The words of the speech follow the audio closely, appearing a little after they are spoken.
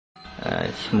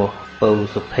ឈ្មោះពៅ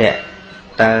សុភ័ក្រ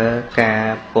តើការ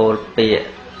ពោលពាក្យ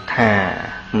ថា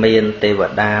មានទេវ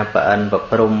តាប្រអិនប្រ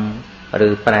ព្រំឬ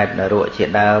ប្រែតនរកជា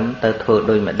ដើមទៅធ្វើ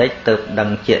ដូចម្ដេចទើបដឹង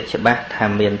ជាក់ច្បាស់ថា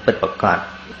មានពិតប្រាកដ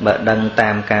បើដឹងតា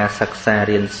មការសិក្សា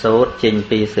រៀនសូត្រចេញ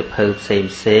ពីសិភៅផ្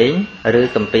សេងឬ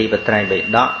គម្ពីរបត្រៃបិ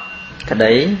ដកក្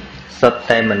តីសុទ្ធ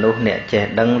តែមនុស្សអ្នកចេះ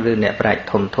ដឹងឬអ្នកប្រាជ្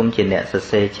ញធំជាអ្នកសរ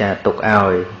សេរចារទុក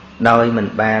ឲ្យដោយមិន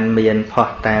បានមានផុស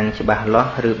តាងច្បាស់លា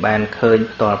ស់ឬបានឃើញ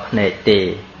ផ្ទាល់ភ្នែកទេ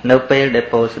នៅពេលដែល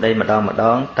ពោលស្ដីម្ដ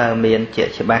ងតើមានជា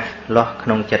ក់ច្បាស់លាស់ក្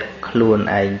នុងចិត្តខ្លួន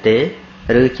ឯងទេ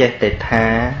ឬចេះតែថា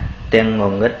ទាំងង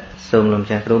ងឹតសូមលោក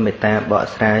ចាស់គ្រូមេត្តាបក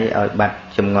ស្រាយឲ្យបាត់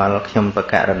ចម្ងល់ខ្ញុំបក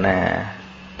ករណា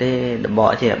ទេប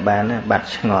កជាបានបាត់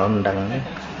ឆ្ងល់មិនដឹង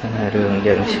រឿង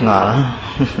យើងឆ្ងល់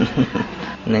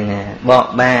ហ្នឹងហើយបក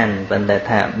បានប៉ុន្តែ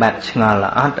ថាបាត់ឆ្ងល់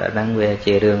អត់ហ្នឹងវា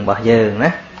ជារឿងរបស់យើង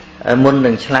ណាមុន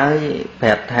នឹងឆ្លើយប្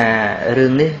រាប់ថារឿ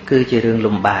ងនេះគឺជារឿង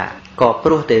លំបាកក៏ព្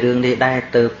រោះតែរឿងនេះដែរ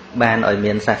ទើបបានឲ្យ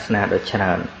មានសាសនាដ៏ច្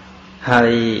រើនហើ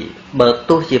យបើ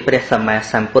ទោះជាព្រះសម្មា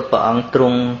សម្ពុទ្ធព្រះអង្គទ្រ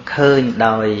ង់ឃើញ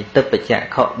ដោយទឹកបច្ចៈ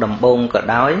ខដំបូងក៏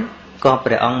ដោយក៏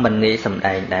ព្រះអង្គមិនងាយសម្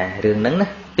ដែងដែររឿងហ្នឹងណា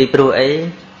ពីព្រោះអី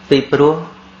ពីព្រោះ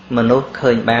មនុស្សឃើ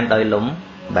ញបានដោយលំ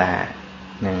បាក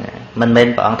ហ្នឹងមិនមែន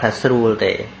ព្រះអង្គថាស្រួល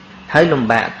ទេហើយលំ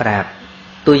បាកប្រាប់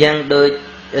ទូយ៉ាងដូច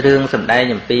រឿងសម្ដែង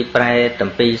អំពីប្រែត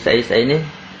អំពីស្អីនេះ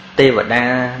ទេវតា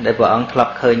ដែលព្រះអង្គធ្លា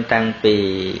ប់ឃើញតាំងពី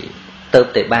ទៅ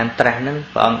តែបានត្រាស់ហ្នឹង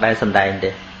ព្រះអង្គដែលសម្ដែង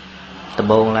ទេដំ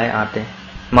បូងឡើយអត់ទេ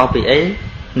មកពីអី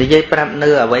និយាយប្រាប់នៅ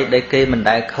អ្វីដែលគេមិន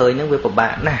ដែលឃើញហ្នឹងវាពិបា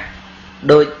កណាស់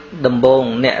ដូចដំបូង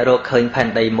អ្នករកឃើញផែន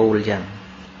ដីមូលអញ្ចឹង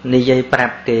និយាយប្រា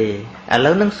ប់គេឥ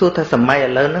ឡូវហ្នឹងសួរថាសម័យឥ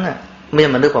ឡូវហ្នឹងមាន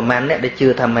មនុស្សប្រមាណអ្នកដែលជឿ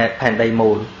ថាផែនដី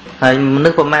មូលហើយមនុ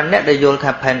ស្សប្រមាណអ្នកដែលយល់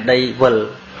ថាផែនដី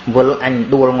វិលអញ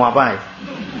ដួលងាប់ហើយ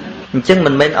អញ្ចឹង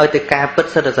មិនមែនឲ្យតែការពិត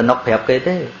សិតតែសនុកប្រាប់គេ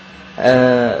ទេ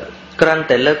គ្រាន់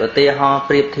តែលើកឧទាហរណ៍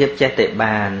ប្រៀបធៀបចេះតែ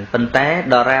បានប៉ុន្តែ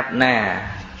ដរាបណា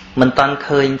មិនតាន់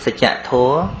ឃើញសច្ចធ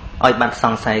ម៌ឲ្យបាត់ស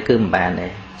ង្ស័យគឺមិនបានទេ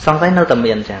សង្ស័យនៅតែ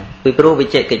មានអញ្ចឹងពីព្រោះវិ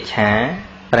ជ្ជកិច្ឆា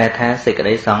ប្រែថាសេចក្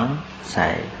តីសង្ស័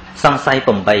យ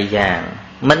8យ៉ាង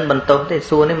មិនបន្ទោសទេ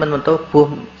សួរនេះមិនបន្ទោសពោះ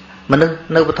មនុស្ស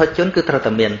នៅពុទ្ធជនគឺត្រូវ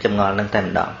តែមានចម្ងល់នឹងតែ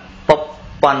ម្ដងពុប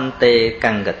បន្ទេក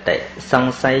ង្កតិស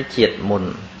ង្ស័យជាតិមុន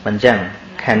មិនអញ្ចឹង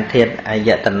ខន្ធាតអាយ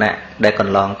តនៈដែលក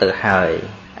ន្លងទៅហើយ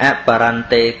អបរន្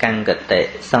ទេកង្កតិ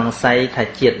សង្ស័យថា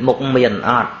ជាតិមុខមាន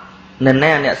អត់នៅ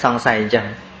ណាអ្នកសង្ស័យអញ្ចឹង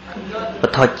ពុ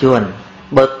ទ្ធជន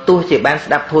បើទោះជាបាន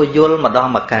ស្ដាប់ធัวយល់ម្ដង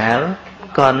ម្កាល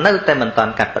ក៏នៅតែមិនតា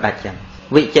ន់កាត់ផ្ដាច់ចឹង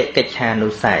វិជ្ជកិច្ឆានុ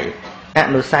ស័យអ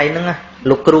នុស័យហ្នឹង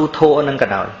លោកគ្រូធัวហ្នឹងក៏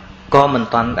ដោយក៏មិន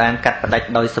តាន់បានកាត់ផ្ដាច់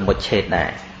ដោយសមុច្ឆេទដែរ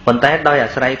ប៉ុន្តែដោយអា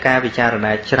ស្រ័យការពិចារ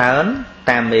ណាច្រើន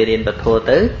តាមមេរៀនពធ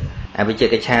ទៅអវិជ្ជ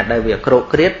កិច្ឆាដែលវាក្រោក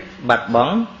គ្រៀតបាត់ប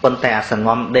ង់ប៉ុន្តែអាស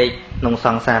ងំដេកក្នុងស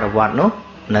ង្សារវដ្តនោះ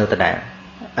នៅដដែល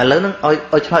ឥឡូវហ្នឹង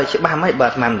ឲ្យឆ្លើយច្បាស់ហ្មងបើ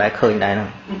អាត្មាមិនដែលឃើញដែរហ្នឹង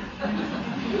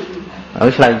ឲ្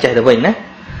យឆ្លើយចេះទៅវិញណា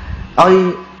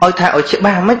ឲ្យថាឲ្យច្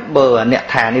បាស់ហ្មងបើអ្នក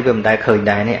ថានេះវាមិនដែលឃើញ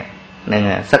ដែរនេះហ្នឹង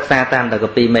សិក្សាតាមតក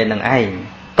ពីមេនឹងឯង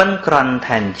ប៉ិនក្រន់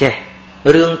ថាអញ្ចេះ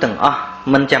រឿងទាំងអស់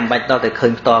មិនចាំបាច់ដល់តែឃើ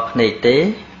ញផ្ទាល់ភ្នែកទេ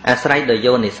អាស្រ័យដល់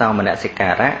យោនិសោមនសិកា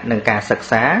រៈនិងការសិក្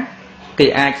សាគេ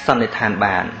អាចសន្និដ្ឋាន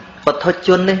បានពុទ្ធជ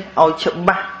ននេះឲ្យច្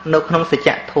បាស់នៅក្នុងសច្ច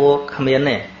ធម៌គ្មាន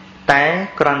ទេតែ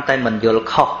គ្រាន់តែមិនយល់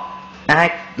ខុសអា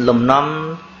ចលំនាំ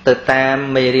ទៅតាម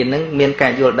មេរៀនហ្នឹងមានកា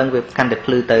រយល់ដឹងវាកាន់តែភ្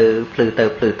លឺទៅ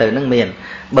ហ្នឹងមាន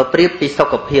បើប្រៀបពីសុ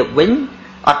ខភាពវិញ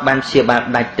អត់បានព្យាបាល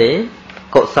ដាច់ទេ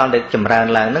កុសលដែលចម្រើន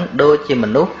ឡើងហ្នឹងដូចជាម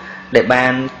នុស្សដែលបា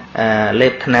នលេ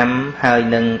បថ្នាំហើយ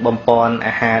នឹងបំពន់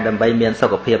អាហារដើម្បីមានសុ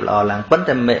ខភាពល្អឡើងប៉ុន្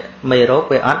តែមេរោគ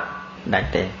វាអត់ដាច់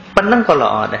ទេប៉ុណ្ណឹងក៏ល្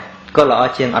អដែរក៏ល្អ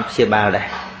ជាងអត់ព្យាបាលដែរ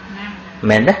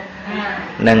មែនទេ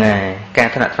ហ្នឹងហើយការ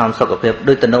ថ្នាក់ថ្នមសុខភាព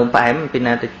ដូចតំណោមផ្អែមពី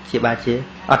ណាទៅព្យាបាលជា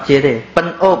អត់ជាទេប៉ុ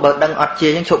ន្តែបើដឹងអត់ជា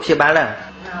យើងឈប់ព្យាបាលដែរ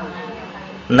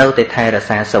នៅតែថែរក្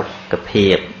សាសុខភា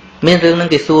ពមានរឿងហ្នឹង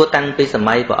គេសួរតាំងពីស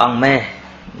ម័យព្រះអង្គម៉ែ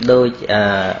ដូច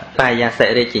បាយាសិ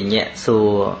រិជញ្ញៈសួរ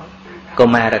កុ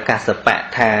មារកសបៈ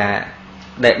ថា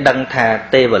ដែលដឹងថា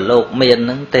ទេវលោកមានហ្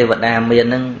នឹងទេវតាមាន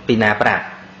ហ្នឹងពីណាប្រាប់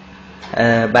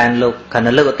បានលោកគ្រាន់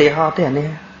តែលើកឧទាហរណ៍ទេអានេះ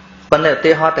ប៉ុន្តែឧ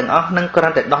ទាហរណ៍ទាំងអស់ហ្នឹងគ្រា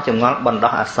ន់តែដោះចម្ងល់បណ្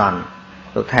ដោះអាសន្ន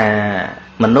លោកថា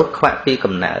មនុស្សខ្វាក់ពី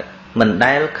កំណើតមិន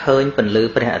ដែលឃើញពន្លឺ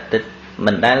ព្រះអាទិត្យ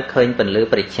មិនដែលឃើញពន្លឺ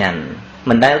ព្រះច័ន្ទ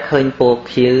មិនដែលឃើញពណ៌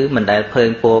ខៀវមិនដែលឃើញ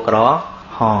ពណ៌ក្រ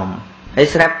ហមហើយ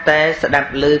ស្រាប់តែស្ដាប់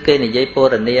ឮគេនិយាយព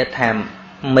រនាថា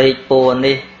មេឃពណ៌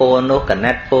នេះពណ៌នោះក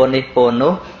ណាត់ពណ៌នេះពណ៌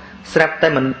នោះស្រាប់តែ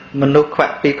មនុស្សខ្វា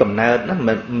ក់ពីកំណើតណា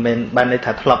មិនបានន័យ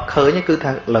ថាធ្លាប់ឃើញគឺ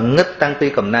ថាល្ងឹតតាំងពី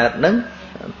កំណើតហ្នឹង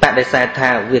បដិសេធថា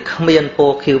វាគ្មានព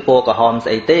ណ៌ខៀវពណ៌ក្រហមស្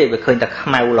អីទេវាឃើញតែខ្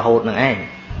មៅរហូតនឹងឯង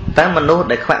តែមនុស្ស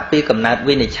ដែលខ្វាក់ពីកំណើត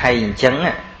វិនិច្ឆ័យអញ្ចឹង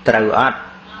ត្រូវអត់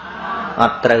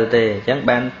ត្រូវទេអញ្ចឹង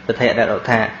បានប្រតិររដ្ឋ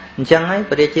ថាអញ្ចឹងហើយ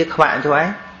ព្រះរាជាខ្វាក់ចុះឯង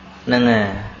នឹង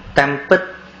តាមពិត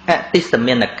អតិស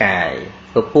មានកាយ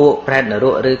ពពួកប្រែតនរ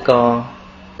កឬក៏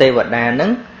ទេវតានឹ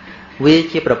ងវា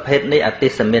ជាប្រភេទនៃអតិ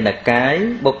សមានកាយ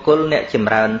បុគ្គលអ្នកច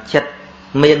ម្រើនចិត្ត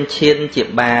មានឈានជា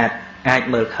បាតអាច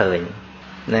មើលឃើញ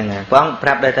ហ្នឹងព្រះអង្គប្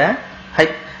រាប់ដែរថាហើយ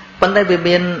ប៉ុន្តែវា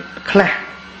មានខ្លះ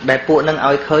ដែលពួកនឹង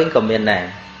ឲ្យឃើញក៏មានដែរ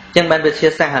អញ្ចឹងបានវិទ្យា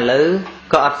សាស្ត្រឥឡូវ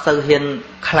ក៏អត់សូវហ៊ាន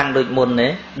ខ្លាំងដូចមុនទេ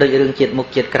ដូចរឿងជាតិមុខ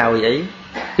ជាតិក្រោយអី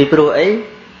ពីព្រោះអី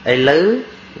ឥឡូវ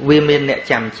វាមានអ្នក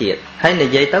ចាំជាតិហើយនិ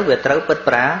យាយទៅវាត្រូវពិត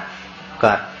ប្រាក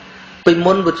ដពី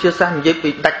មុនវិទ្យាសាស្ត្រនិយាយពី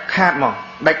ដាច់ខាតហ្មង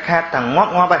ដាច់ខាតទាំងងា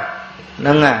ប់ហ្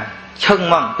នឹងឈឹង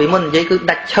ហ្មងពីមុននិយាយគឺ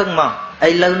ដាច់ឈឹងហ្មង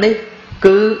ឥឡូវនេះ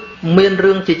គឺមាន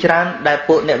រឿងជាច្រើនដែល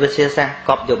ពួកអ្នកវិទ្យាសាស្ត្រ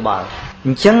កប់យោបល់អ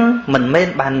ញ្ចឹងមិនមែន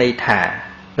បានន័យថា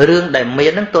រឿងដែលមា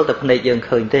នហ្នឹងទល់តែភ្នែកយើង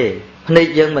ឃើញទេភ្នែក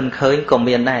យើងមិនឃើញក៏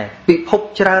មានដែរពិភព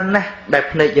ច្រើនណាស់ដែល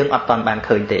ភ្នែកយើងអត់ទាន់បាន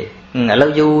ឃើញទេឥឡូ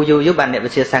វយូរបានអ្នក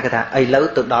វិទ្យាសាស្ត្រគេថាឥឡូវ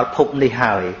ទៅដល់ភពនេះ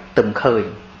ហើយទៅឃើញ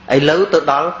ឥឡូវទៅ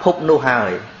ដល់ភពនោះហើ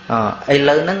យឥ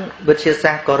ឡូវហ្នឹងវិទ្យា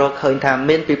សាស្ត្រក៏រកឃើញថា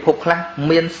មានពិភពខ្លះ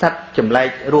មានសត្វចម្លែក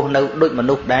រស់នៅដូចម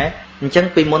នុស្សដែរអញ្ចឹង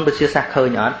ពីមុនវិទ្យាសាស្ត្រឃើ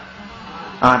ញអត់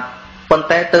ប៉ុន្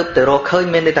តែទៅតែរកឃើញ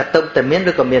មានន័យថាទៅតែមាន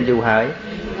ឬក៏មានយូរហើយ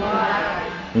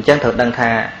អញ្ចឹងត្រូវដឹង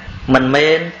ថាមិនមែ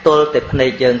នទល់តែភ្នែក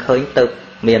យើងឃើញទៅ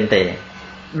មានទេ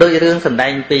ដោយរឿងសម្ដែ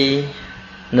ងពី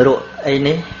នរកអី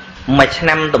នេះមួយឆ្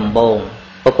នាំដំបូង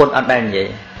ប្រពន្ធអត់ដែរនិយាយ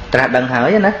ត្រាស់ដឹងហើ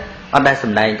យណាអត់ដែរស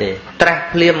ម្ដែងទេត្រាស់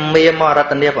ភ្លាមមាមករ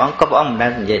តនាព្រះអង្គក៏ព្រះអង្គមិនដែ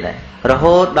រនិយាយដែររ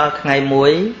ហូតដល់ថ្ងៃមួ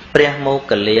យព្រះមោ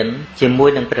គលានជាមួយ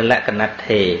នឹងព្រះលក្ខណត្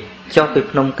ថេចុះពី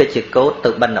ភ្នំកិច្ចកោតទៅ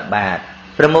បិណ្ឌបាត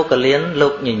ព្រះមោគលានលោ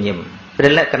កញញឹមព្រះ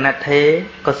លក្ខណត្ថេ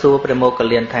ក៏សួរព្រះមោគ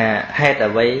លានថាហេតុ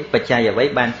អ្វីបច្ច័យអ្វី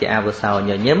បានជាអវសោ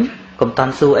ញញឹមកុំត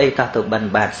ន់សួរអីតោះទៅបិណ្ឌ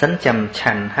បាតសិនចាំ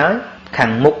ឆាន់ហើយខា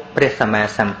ងមុខព្រះសម្មា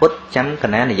សម្ពុទ្ធចាំក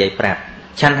ណានិយាយប្រាប់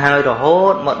ឆាន់ហើយរហូ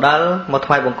តមកដល់មក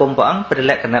ថ្វាយបង្គំព្រះអង្គព្រះ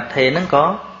លក្ខណត្ថេហ្នឹងក៏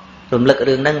រំលឹក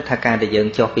រឿងហ្នឹងថាការដែលយើង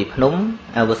ចុះពីភ្នំ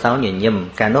អវសោញញឹម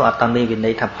កាលនោះអត់តមានវិន័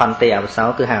យថាផន់ទេអវសោ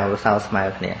គឺហៅអវសោស្មើ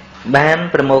គ្នាបាន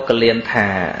ប្រមោគលានថា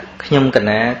ខ្ញុំក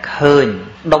ណាឃើញ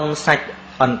ដុំសាច់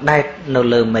អណ្ដែតនៅ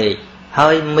លើមេឃហើ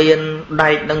យមាន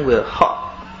ដែកនឹងវាហក់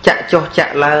ចាក់ចុះចា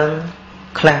ក់ឡើង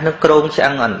ខ្លះនឹងក្រងឆ្អឹ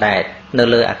ងអណ្ដែតនៅ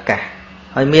លើអាកាស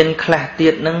ហើយមានខ្លះទៀ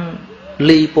តនឹង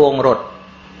លីពងរត់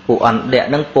ពួកអណ្ដែត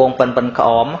នឹងពងប៉ិនក្អ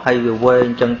មហើយវាវែងអ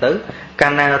ញ្ចឹងទៅកា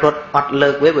លណារត់អត់លើ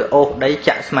កវាអូសដី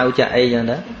ចាក់ស្មៅចាក់អីអញ្ចឹង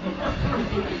ទៅ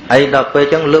ហើយដល់ពេលអ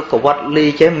ញ្ចឹងលើកកវត្តលី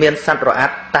ចេះមានសត្វរអា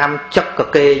ត់តាមចឹកក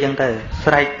កេអញ្ចឹងទៅ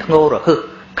ស្រែកធ្ងោរហឹស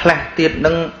ខ្លះទៀត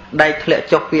នឹងដែកធ្លាក់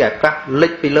ចុះពីអាកាសលិ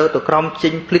ចពីលើទៅក្រោមជិ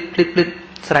ញភ្លិច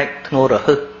ស្រែកធ្ងោរ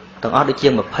ហឹសទាំងអស់ដូចជា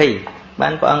20បា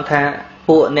នព្រះអង្គថា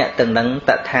ពួកអ្នកទាំងនឹង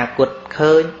តថាគត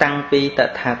ឃើញតាំងពីត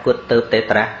ថាគតទៅទេ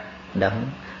ត្រាស់ដឹង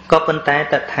ក៏ប៉ុន្តែ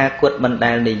តថាគតមិន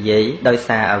ដែលនិយាយដោយ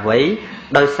សារអ្វី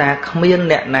ដោយសារគ្មាន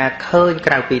អ្នកណាឃើញ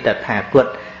ក្រៅពីតថាគត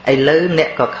ឥឡូវអ្នក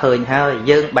ក៏ឃើញហើយ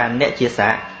យើងបានអ្នកជាសា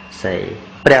ក្សី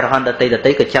ព្រះអរហន្តដ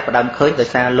ទៃក៏ចាប់ផ្ដើមឃើញដោយ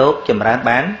សារលោកចម្រើន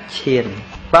បានឈាន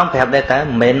បងប្រាប់ដែរតើមិន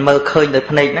មែនមើលឃើញដោយ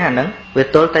ភ្នែកណាហ្នឹងវា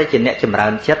ទល់តែជាអ្នកចម្រើ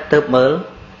នចិត្តទើបមើល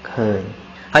ឃើញ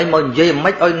ហើយមកនិយាយ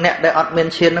មិនឲ្យអ្នកដែលអត់មាន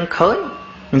ឈាននឹងឃើញ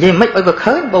និយាយមិនឲ្យវា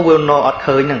ឃើញបើវាណអត់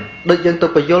ឃើញហ្នឹងដូចយើងទៅ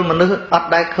បញ្យលមនុស្សអត់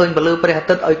ដែលឃើញពលឺព្រះអា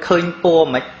ទិត្យឲ្យឃើញពណ៌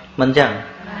មិនអញ្ចឹង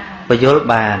បញ្យល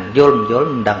បានយល់មិ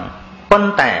នដឹងប៉ុ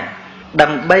ន្តែដើ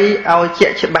ម្បីឲ្យជា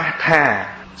ក់ច្បាស់ថា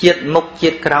ជាតិមុខជា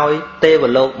តិក្រោយទេវ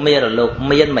លោកមេរលោក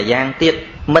មានមួយយ៉ាងទៀត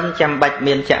មិនចាំបាច់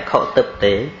មានចក្ខុទឹក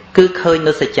ទេគឺឃើញ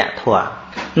នៅសច្ចធម៌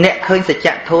អ្នកឃើញសច្ច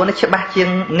ធម៌នេះច្បាស់ជាង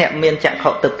អ្នកមានចក្ខុ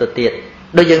ទឹកទៅទៀត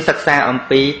ដូចយើងសិក្សាអំ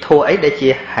ពីធម៌អីដែលជា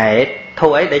ហេតុធ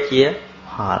ម៌អីដែលជា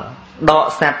ផលដក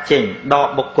សត្វចេញដក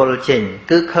បុគ្គលចេញ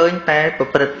គឺឃើញតែប្រ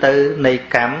ព្រឹត្តទៅនៃ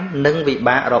កម្មនិងវិ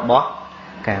បាករបស់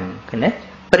កម្មឃើញទេ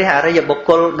ព្រះអរិយបុគ្គ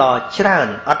លដ៏ច្រើន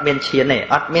អត់មានឈានទេ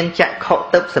អត់មានចក្ខុ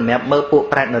ទឹកសម្រាប់មើលពួក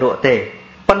ប្រែតនរកទេ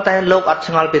ប៉ុន្តែលោកអត់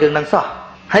ឆ្ងល់ពីរឿងហ្នឹងសោះ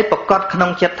ហើយប្រកាសក្នុង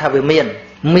ចិត្តថាវាមាន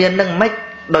នឹងមិន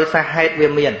ដោយសារហេតុវា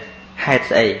មានហេតុ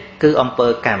ស្អីគឺអំពើ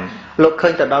កម្មលោកឃើ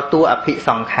ញទៅដល់តួអភិស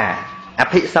ង្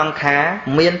ខា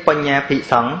មានបញ្ញាភិ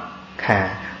សង្ខា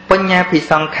បញ្ញាភិ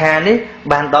សង្ខានេះ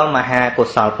បានដល់មហាកុ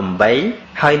សល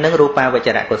8ហើយនឹងរូបាវច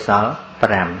រកុសល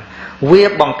5វា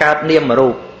បង្កើតនាមរូ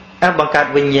បបង្កើត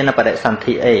វិញ្ញាណបដិសន្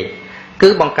ធិអីគឺ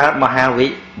បង្កើតមហាវិ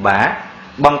បាក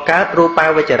បង្កើតរូបា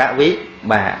វចរវិ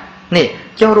បាកនេះ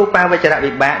ចុះរូបាវចរ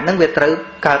វិបាកនឹងវាត្រូវ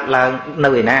កើតឡើងនៅ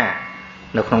ឯណា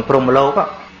នៅក្នុងព្រហ្មលោកមិ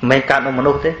នមែនកើតនៅម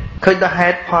នុស្សទេឃើញដល់ហេ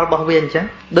តុផលរបស់វាអញ្ចឹង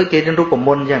ដូចគេរៀនរូបម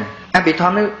ន្តអញ្ចឹងអភិធ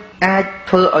ម្មនេះអាច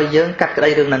ធ្វើឲ្យយើងកាត់ក្តី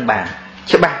រឿងនឹងបាន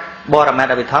ច្បាស់បរមត្ថ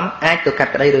អភិធម្មអាចទៅកា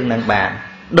ត់ក្តីរឿងនឹងបាន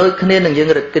ដូចគ្នានឹងយើង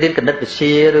រៀនគណិតវិទ្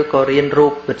យាឬក៏រៀនរូ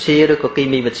បវិទ្យាឬក៏គី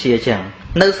មីវិទ្យាអញ្ចឹង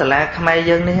នៅសាលាខ្មែរ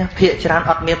យើងនេះភាគច្រើន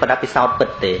អត់មានបដិសោតពិត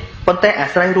ទេប៉ុន្តែអា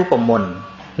ស្រ័យរូបមន្ត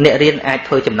អ្នករៀនអាច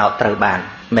ធ្វើចំណោទត្រូវបាន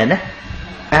មែនទេ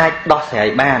អាចដោះស្រាយ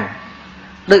បាន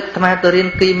ដូចអាត្មាទៅរៀន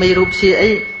គីមីរូបវិទ្យា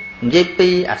អី dây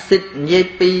pi axit dây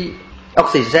pi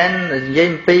oxygen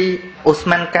dây pi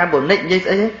osman carbonic dây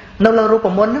ấy nó là rùa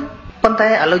môn đó con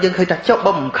tay ở lâu dân khơi ta chọc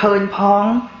bông khơi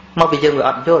phong mà bây giờ người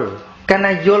ọt vô cái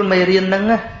này vô mê riêng nâng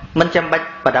á mình chăm bạch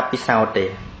và đập bị sao tệ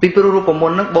pi rùa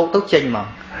môn nó bố tốt chênh mà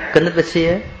cái nước về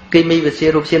xía cây mi về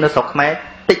xía rùa xía nó sọc máy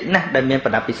tích nè đại miền và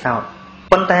đập bị sao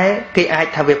con tay cái ai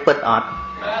thay việc bật ọt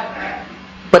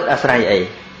bật ở sài ấy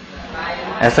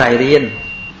ở sài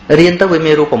riêng tới với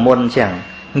mê rùa môn chẳng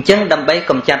chân đầm bay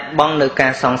cầm chặt bong nơi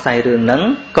ca song say rừng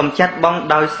nắng cầm chặt bong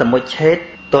đôi sờ môi chết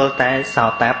tôi tay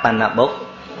sao tá pana bốc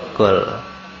của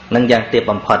nâng giang tiệp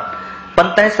bầm phật bắn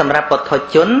tay sầm ra bật thôi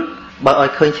chốn bởi ơi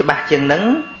khơi cho bạc chân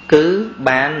nắng cứ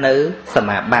bán nữ sầm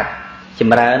bạc chìm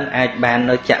ra ai bán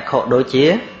nơi chạ khổ đối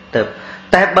chế từ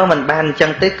tay bao mình ban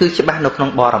chân tới cứ cho bạc nộp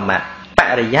nông bò rầm mặt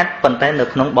bạc để dắt bắn tay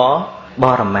nộp nông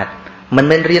bò rầm mặt mình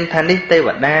men riêng than đi tây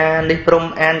vật đa đi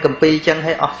prom an cầm pi chân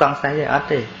hay ọt song say ở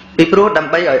đây bị pro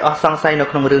đâm bay ở ọt song say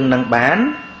nộp nông rừng nâng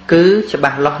bán cứ cho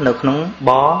bạc lo nộp nông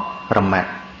bò rầm mặt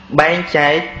bay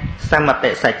trái sang mặt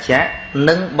tệ sạch chá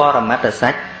nâng bò rầm mặt ở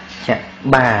sạch chá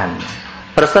bàn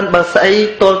ประសិនបើស្អី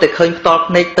ទល់តែឃើញផ្ទាល់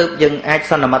ភ្នែកទៅយើងអាច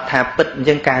សន្មតថាពិត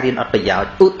យើងការរៀនអត់ប្រយោជន៍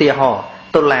ឧទាហរណ៍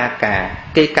តុលាការ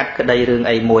គេកាត់ក្តីរឿង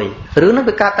អីមួយរឿងហ្នឹង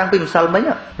វាកើតតាំងពីម្សិលមិញ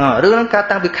រឿងហ្នឹងកើត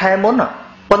តាំងពីខែមុន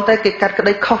ប៉ុន្តែគេកាត់ក្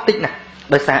តីខុសតិចណាស់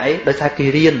ដោយសារអីដោយសារគេ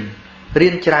រៀន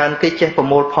ច្រើនគេចេះប្រ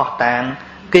មូលផុសតាង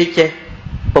គេចេះ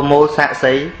ប្រមូលសាក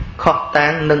សីខុសតា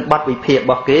ងនិងបទវិភាគរ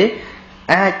បស់គេ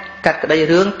អាចកាត់ក្តី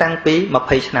រឿងតាំងពី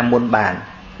20ឆ្នាំមុនបាន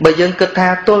បើយើងគិតថា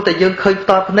ទល់តែយើងឃើញផ្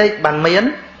ទាល់ភ្នែកបានមាន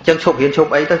ចឹងឈប់រៀនឈប់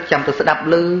អីទៅចាំទៅស្ដាប់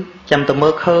ឮចាំទៅមើ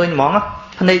លឃើញហ្មង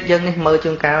ភ្នែកយើងនេះមើល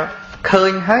ជាងកាលឃើ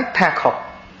ញហើយថាខុស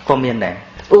ក៏មានដែរ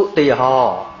ឧទាហរ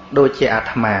ណ៍ដូចជាអា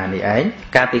ត្មានេះឯង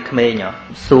កាលពីក្មេង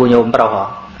សួរញោមប្រុស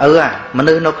ម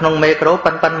នុស្សនៅក្នុងមេក្រូ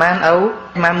ប៉ុន្មានអូ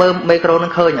មកមើលមេក្រូនឹ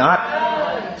ងឃើញអត់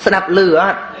ស្ដាប់ឮអ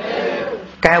ត់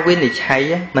ការវិនិច្ឆ័យ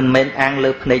មិនមែនអាង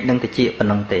លើភ្នែកនឹងតិចប៉ុណ្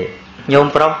ណឹងទេញោម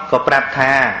ប្រុសក៏ប្រាប់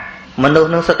ថាមនុស្ស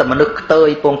នឹងសិតតែមនុស្សខ្ទើយ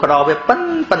ពងក្រវា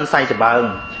ប៉ិនសៃច្បើង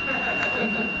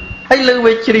ហើយលឺ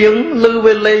វាច្រៀងលឺ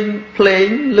វាលេងភ្លេង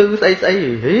លឺស្អី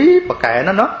ហីប៉កែ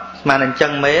ណាណោះស្មានអញ្ចឹ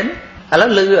ងមែនឥឡូ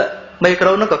វលឺមេក្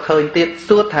រូនោះក៏ឃើញទៀត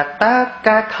សួរថាតើ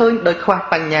ការឃើញដោយខ្វះ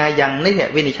បញ្ញាយ៉ាងនេះ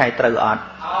វិនិច្ឆ័យត្រូវអត់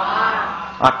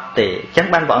អត់ទេអញ្ចឹង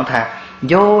បានព្រះអង្គថា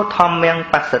យោធម្មំ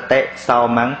បស្សតិសោ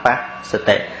មំបស្ស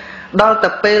តិដល់ទៅ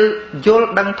ពេលយល់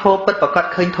ដឹងធម៌ពិតប្រកប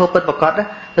ឃើញធម៌ពិតប្រកប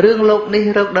រឿងលោកនេះ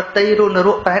រឿងដតីរឿងនរ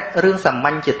កប្រែតរឿងសាម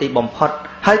ញ្ញជាទីបំផុត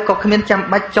ហើយក៏គ្មានចាំ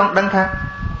បាច់ចង់ដឹងថា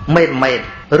មែន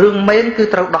រឿងមែនគឺ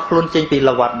ត្រូវដោះខ្លួនចេញពីល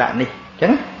វត្តដាក់នេះអញ្ចឹ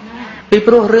ងពី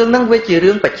ព្រោះរឿងហ្នឹងវាជា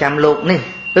រឿងប្រចាំលោកនេះ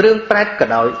រឿងប្រែតក៏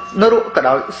ដោយនរកក៏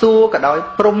ដោយសួរក៏ដោយ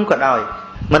ព្រំក៏ដោយ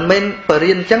មិនមែនប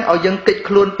រិញ្ញាអញ្ចឹងឲ្យយើងគេច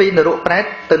ខ្លួនពីនរកប្រែត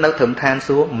ទៅនៅត្រឹមឋាន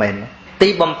សួគ៌មែនទី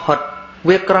បំផុត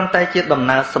វាគ្រាន់តែជាដំ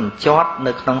ណើរសំចត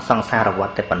នៅក្នុងសង្សារវដ្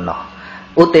តតែប៉ុណ្ណោះ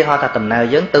ឧទាហរណ៍ថាដំណើរ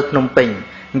យើងទៅភ្នំពេញ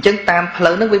អញ្ចឹងតាមផ្លូ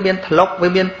វហ្នឹងវាមានថ្លុកវា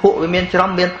មានភក់វាមានច្រំ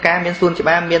មានផ្កាមានសួនច្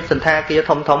បារមានសន្តាគារ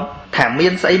ធំថាមា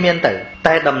នស្អីមានទៅ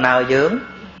តែដំណើរយើង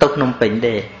ទៅភ្នំពេញ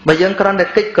ទេបើយើងគ្រាន់តែ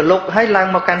គេចកលុកហើយឡើង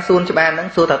មកកាន់សួនច្បារហ្នឹង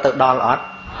សួរថាទៅដល់អត់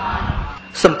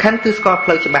សំខាន់គឺស្គាល់ផ្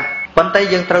លូវច្បាស់ប៉ុន្តែ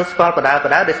យើងត្រូវស្គាល់បដា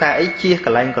ដោយសារអីជៀសក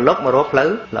ន្លែងកលុកមករកផ្លូវ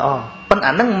ល្អប៉ុន្តែ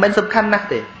អាហ្នឹងមិនមែនសំខាន់ណាស់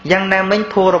ទេយ៉ាងណាមិញ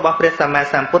ធម៌របស់ព្រះសម្មា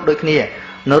សម្ពុទ្ធដូចគ្នា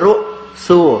នរក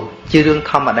សួរជារឿង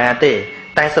ធម្មតាទេ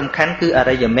តែសំខាន់គឺអ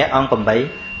រិយមគ្គអង្គ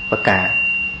8ប្រការ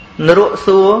នរក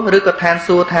សួរឬក៏ឋាន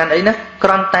សួគ៌ឋានអីណាគ្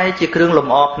រាន់តែជាគ្រឿងល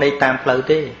ម្អភ្នែកតាមផ្លូវ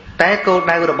ទេតែគោល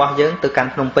ដៅរបស់យើងទៅកា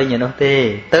ន់ភ្នំពេញឯនោះទេ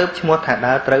ទៅឈ្មោះថា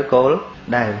ដើរត្រូវគោល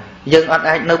ដៅយើងអត់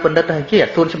អាចនៅបណ្ឌិតទៅជា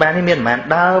សួនច្បារនេះមានប្រហែល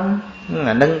ដើម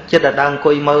អានឹងចិត្តតែដើរអង្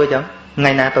គុយមើលអញ្ចឹងថ្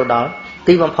ងៃណាទៅដល់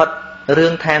ទីបំផុតរឿ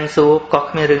ងឋានសួគ៌ក៏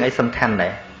គ្មានរឿងអីសំខាន់ដែ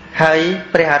រហើយ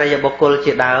ព្រះអរិយបុគ្គល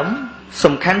ជាដើម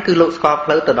សំខាន់គឺលោកស្គាល់ផ្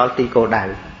លូវទៅដល់ទីគោលដៅ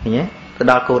ឃើញទេទៅ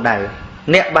ដល់គោលដៅ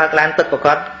អ្នកបើកឡានពិតប្រក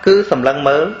បគឺសម្លឹង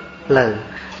មើលលើ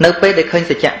នៅពេលដែលឃើញ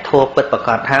សច្ចធម៌ពិតប្រក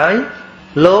បហើយ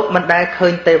លោកមិនដែលឃើ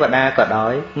ញទេវតាក៏ដោ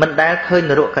យមិនដែលឃើញ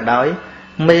នរកក៏ដោយ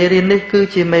មេរៀននេះគឺ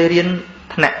ជាមេរៀន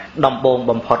ថ្នាក់ដំបូង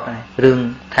បំផុតហើយរឿង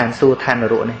ឋានសួគ៌ឋានន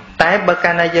រកនេះតែបើ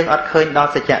កាលណាយើងអត់ឃើញដ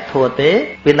ល់សច្ចធម៌ទេ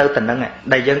វានៅតែនឹង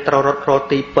ដែលយើងត្រូវរត់រោ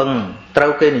ទីពឹងត្រូ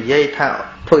វគេនិយាយថា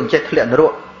ធ្វើអញ្ចេះធ្លាក់នរ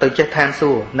កទៅចេះឋាន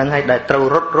សួគ៌នឹងហើយដែលត្រូវ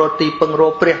រត់រោទីពឹងរោ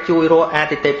ព្រះជួយរោអា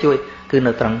ទិទេពជួយគឺ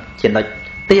នៅត្រង់ចំណុច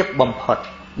ទាបបំផុត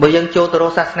បើយើងចូលទៅរ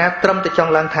កសាសនាត្រឹមតែច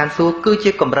ង់ឡើងឋានសួគ៌គឺ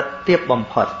ជាកម្រិតទាបបំ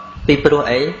ផុតពីព្រោះ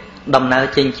អីដំណើរ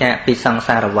ចេញចាកពីសង្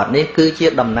សារវដ្តនេះគឺជា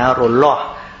ដំណើររលាស់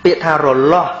ពាក្យថារ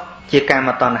លាស់ជាកាម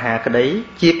តណ្ហាក្តី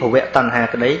ជាភវតណ្ហា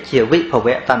ក្តីជាវិភវ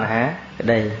តណ្ហាក្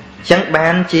តីអញ្ចឹងបា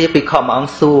នជាភិក្ខុមួយអង្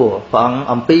គសួរព្រះអង្គ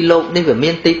អំពីលោកនេះវា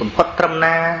មានទីបំផុតត្រឹម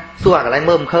ណាសួរអាកន្លែង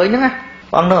មើលមិនឃើញហ្នឹងណា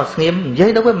ព្រះអង្គនៅស្ងៀមនិយា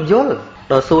យដល់វាមិនយល់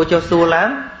ដល់សួរចុះសួរឡើង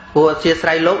ព្រោះអធិស្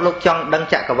ឋានលោកចង់ដឹង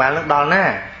ចក្រវាលនឹងដល់ណា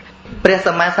ព្រះស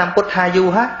ម្មាសម្ពុទ្ធថាយូរ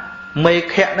ហ่ะ mê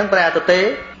khẹt nâng bà tờ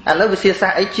tế à lớp vì xìa xa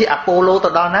ấy chi Apollo tờ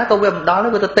đó ná có quyền đó lớp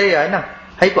vì tờ tế ấy nè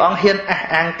hay bọn ông hiên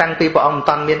an tăng vì bọn ông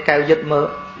toàn miên cao dịch mơ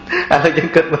à hơi dân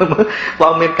cực mơ mơ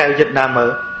bọn ông miên cao dịch nào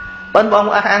mơ bọn ông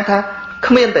an tha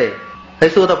không miên tệ hay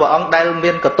xua tờ bọn ông đai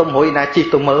miên có tôm hối nà chi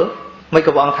tôm mơ mấy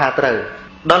cái bọn ông tha trời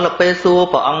đó là bê xua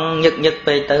bọn ông nhật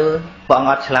bê tớ bọn ông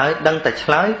ọt chláy đăng tài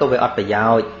chláy có về ọt phải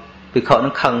dạo vì khó nó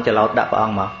khăn cho lọt đạp bọn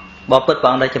ông mà bỏ bớt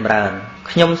bọn ông đây chầm rờn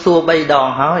nhông xua bay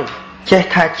đòn hỏi chết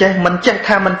tha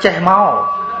mình chết mau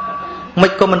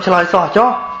mình có mình chláy xòa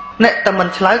cho nè ta mình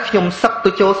chláy nhông sắp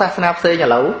tôi cho xa snap xê nhà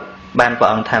lấu bàn bọn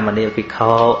ông thà mà nêu vì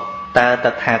khó ta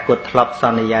thà cột lọc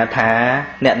son này thà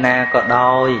nè na có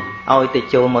đôi ôi thì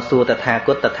cho mà xua ta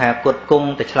thà cột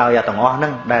cung ta chláy vào tổng ó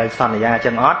nâng đài son này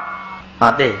chân ót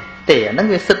ót đi tỉa nó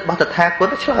người sức bao ta thà cột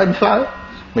ta chláy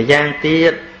mà giang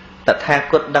tiết ta thà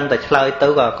cột đăng ta chláy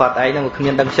tới gọi cọt ấy nó một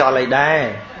miền đăng cho lấy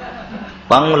đây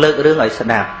bằng lực rương ở sân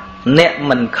đạp nè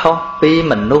mình khó pi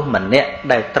mình nu mình nè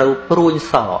đại trâu pruin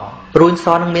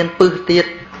sò nó miền pư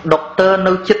tiết doctor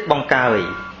nấu chích bằng cài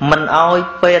mình oi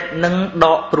pet nâng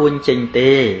đọ pruin trình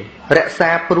tê rẽ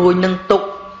xa pruin nâng tục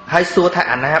hay xua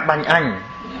thả na banh anh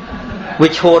vì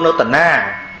chô nô tần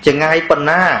na chừng ngay phần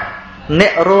na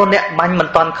nè rô nè banh mình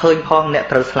toàn khơi phong nè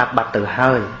trâu slap bạt từ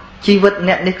hơi chi vật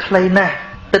nè ní clay na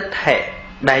tích hệ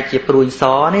đại chỉ pruin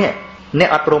sò nè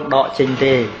ở pruin đọ trình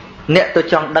tê nè tôi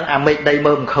chọn đăng ám đây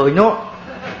mơm khơi nhó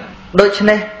đôi chân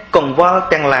này còn vào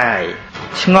tiền lại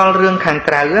ngon rương khang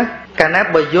cào á cả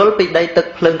nát bơi dối bị đây tức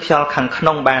lưng cho khang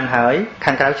nông bàn hỡi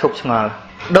khang cào chụp ngon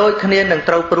đôi khi nên đừng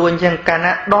trâu pruin chân cả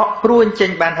nát đọ pruin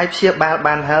trên bàn hay chia ba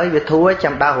bàn hỡi về thua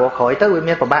chăm ba hộ khỏi tới bên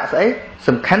miền của bạn sẽ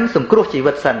sầm khánh sầm cruộc chỉ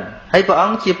vật sần hay vợ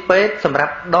ông chia pet sầm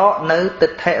rạp đọ nơi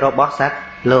tịch hệ robot sắt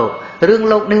lô rương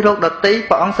lục đi lục đợt tí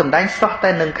vợ ông sầm đánh sót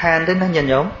tay nâng khan đến nó nhìn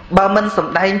nhóm bà mình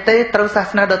sầm đánh té trâu sa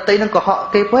na đợt tí nó có họ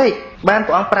kê quay ban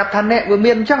của ông prap than nè với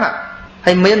miền chắc ạ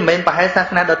hay miền bà hay sa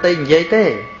na đợt tí vậy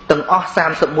thế từng o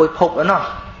sam sụp mùi phục đó nó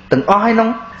từng o hay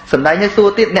nông sầm đánh như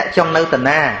xua tiết nè trong nơi tần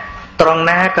na tròn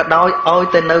na cả đôi ôi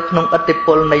tên nơi không ít tiệp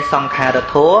pol này song kha đợt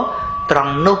thố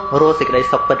tròn nút rô xịt đây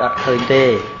sọc bật ở thời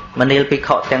thế mà nêu bị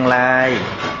khọ chẳng lại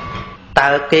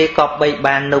ta kê cọp bay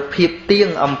bàn nộp hiệp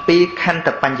tiên ông pi khăn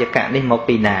tập ban cả đi một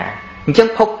pi nà chân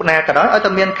phục na cả đó ở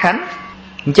tâm miên khánh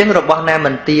chân robot na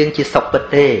mình tiên chỉ sọc bật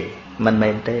tê mình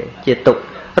mềm tê chỉ tục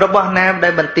robot na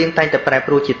đây mình tiên tay tập bài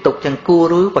pro chỉ tục chân cua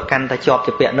rúi và canh ta chọp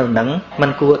chỉ vẹn nồng nắng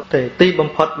mình cua tê ti bấm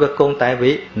phật về công tài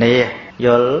vị nè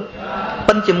giờ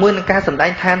phân chỉ muốn ca sầm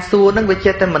đánh than xua nâng với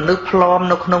chết tên mình nước plom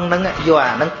nó không nâng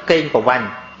dọa nâng kênh của vành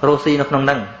rosi nó không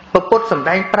nâng bậc bút sầm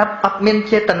đánh prap bắp miên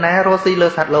chết tên na rosi lơ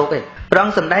sạt lô cái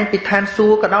rong sầm đánh pi than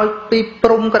xua cả đôi pi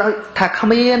prum cả đôi thà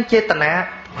khamiên chết tên na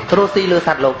rosi lơ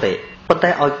sạt lô tệ phân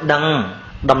tay ở đằng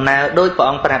đầm nào đôi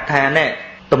bọn prap tha nè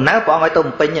tụm nào bọn ở tụm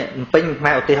pin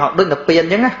mà thì họ đôi là tiền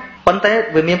chứ á phân tay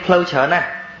về miên flow chở nè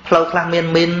flow khang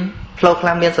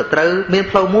miên sợi trâu miên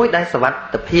flow mũi đây sờ vặt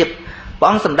tập hiệp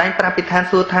bọn sầm đánh prap pi than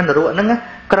xua than ruộng nè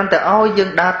cònแต่ oi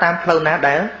dương đa tam flow ná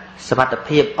đấyสวัสดิภ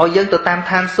าพเอายังตัวตาม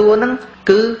ทางซัวนั่ง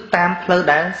คือตามเพลย์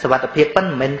ได้สวัสดิภาพปั้น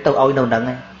เหม็นตัวเอาหนึ่งดังไ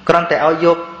งกรอนแต่เอาโย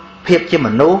กเพียบจิม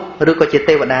นุษย์หรือก็จิตเท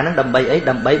วดานั่งดำใบไอ้ด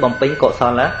ำใบบอมปิ้งเกาะซอ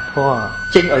นแล้วพอ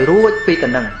จริงไอ้รู้ปีกั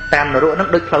นนั่งตามรู้นั่ง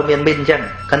โดยเพลย์เมียนบินจัง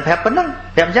กันแผลปั้นนั่ง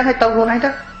แผลยังให้โตคนไหน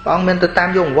ทั้งเอาเมียนตัวตาม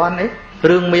โยงวันไอ้เ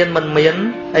รื่องเมียนมันเมียน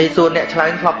ไอ้ส่วนเนี่ยชาย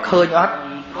หลอกเคย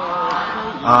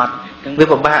อดวิ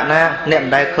ปบ้านะเนี่ย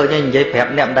ได้เคยยังยัยแผล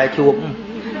เนี่ยได้ชูบ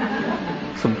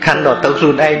สำคัญต่อตัวส่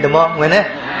วนไอ้เดมองไว้เนี่ย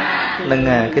นั่ง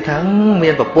cái tháng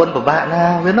miền và buôn của bạn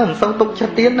na với nó sâu tục chất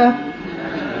tiến na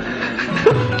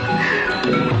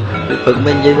phật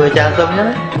mình gì vừa cha sâm nhá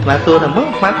mà xua là mất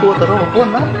má cua tao nó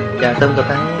buôn lắm cha sâm cái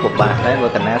tháng của bạn đấy vừa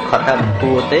cái na khó thầm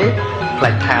cua tế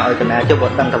lại thảo ở cái na cho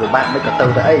bọn tăng thằng của bạn mới cả tàu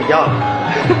đấy do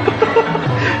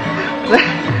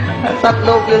sát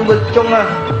lô dương vực chung à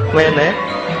mình đấy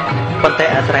con té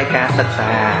ở sai ca sạch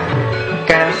xà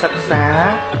ca sạch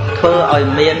xá thơ ở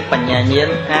miền bản nhà nhiên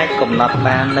ai cùng lọt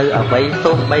ba nơi ở vây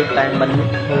xôm bay tay mình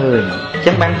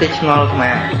chẳng ban tì ngon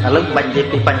mà lúc bệnh gì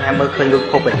bị bệnh hai mươi khơi lục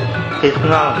phục thì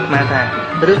ngon mà thà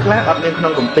rước lá ở bên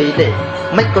không công ty để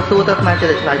mấy cô xua tao mà cho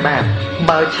được lại bà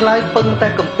bờ chơi phân tay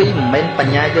công ty mình bản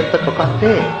nhà dân tật con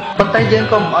thế con tay dân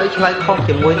con mọi chơi không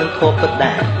chỉ môi nâng thô bất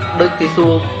đại đôi tí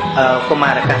xua có mà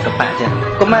là ca sập bạ chứ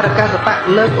có mà là ca sập bạ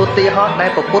lớn ô tê hot đây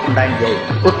có cốt đàn vậy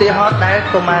ô tê hot đây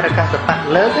có mà là ca sập bạ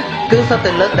lớn cứ sao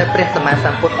từ lớn đây pre sama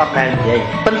sam cốt hot đàn vậy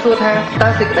phân xua thang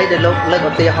ta xịt đây để lớn lớn ô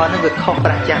tê hot nó việc không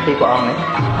phải trang bị của ông ấy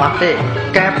hoặc thế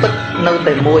ca bứt nâu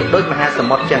tề mùi đôi mà hai sầm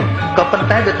một chân có phân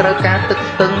tay về trâu ca tức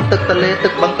tưng tức tê lê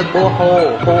tức băng tức bô hồ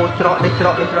trọ đi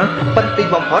phân tí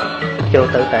bom hot chiều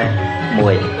tới tay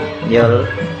mùi nhớ